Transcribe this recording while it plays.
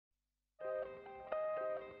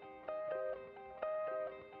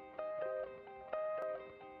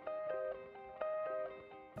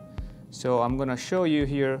So I'm going to show you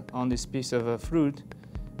here on this piece of fruit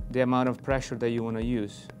the amount of pressure that you want to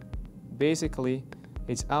use. Basically,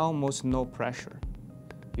 it's almost no pressure.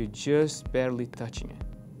 You're just barely touching it,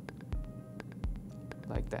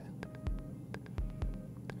 like that.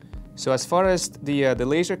 So as far as the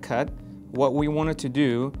laser cut, what we wanted to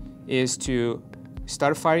do is to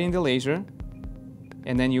start firing the laser,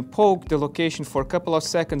 and then you poke the location for a couple of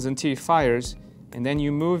seconds until it fires, and then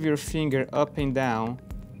you move your finger up and down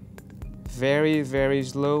very, very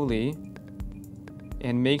slowly,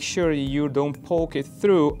 and make sure you don't poke it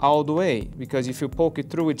through all the way, because if you poke it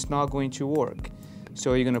through, it's not going to work.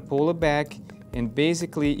 So you're going to pull it back, and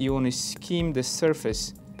basically you want to skim the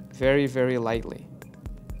surface very, very lightly.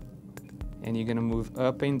 And you're going to move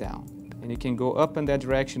up and down. And you can go up in that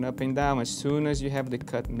direction, up and down, as soon as you have the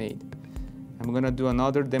cut made. I'm going to do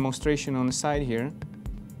another demonstration on the side here.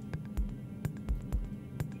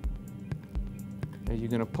 You're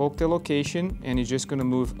going to poke the location, and you're just going to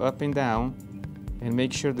move up and down and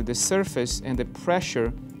make sure that the surface and the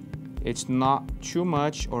pressure, it's not too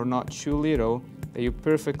much or not too little, that you're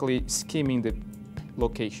perfectly skimming the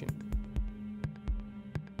location.